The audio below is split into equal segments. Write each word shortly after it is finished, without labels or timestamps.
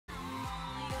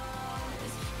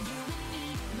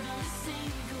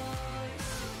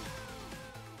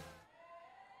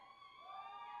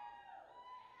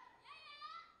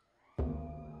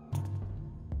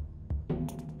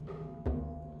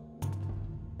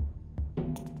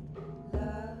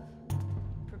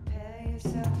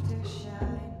yourself to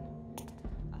shine.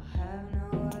 I have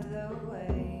no other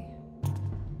way.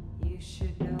 You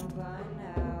should know by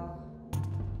now.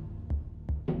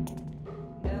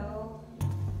 No,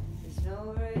 there's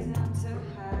no reason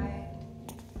to hide.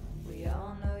 We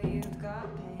all know you've got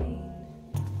pain.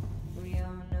 We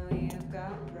all know you've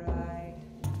got pride.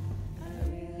 I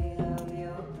really love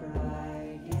your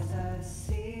pride. Yes, I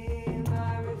see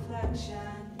my reflection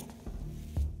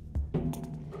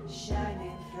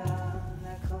shining from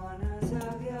the corners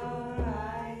of your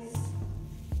eyes.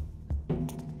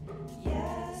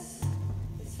 Yes,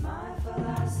 it's my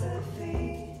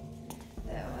philosophy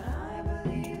that when I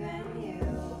believe in you,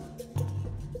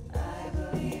 I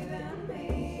believe in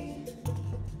me.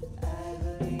 I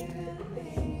believe in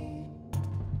me.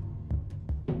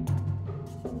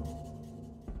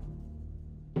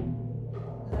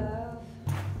 Love,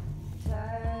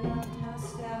 tired of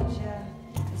nostalgia.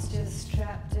 It's just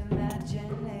trapped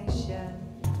imagination.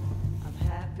 I'm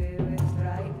happy with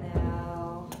right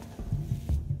now.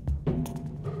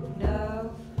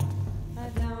 No, I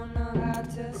don't know how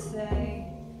to say.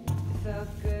 It felt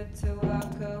good to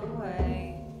walk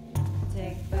away.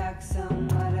 Take back some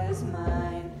what is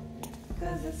mine.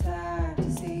 'Cause it's hard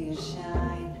to see you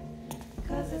shine.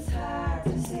 'Cause it's hard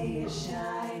to see you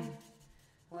shine.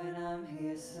 When I'm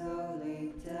here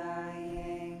slowly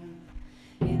dying.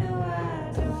 You know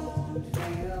I don't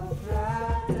feel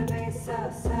proud to be so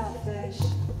selfish.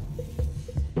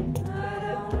 I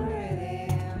don't really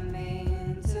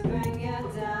mean to bring you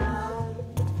down.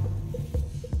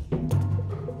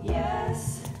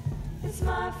 Yes, it's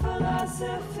my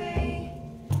philosophy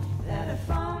that if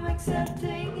I'm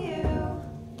accepting you,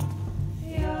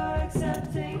 you're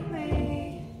accepting me.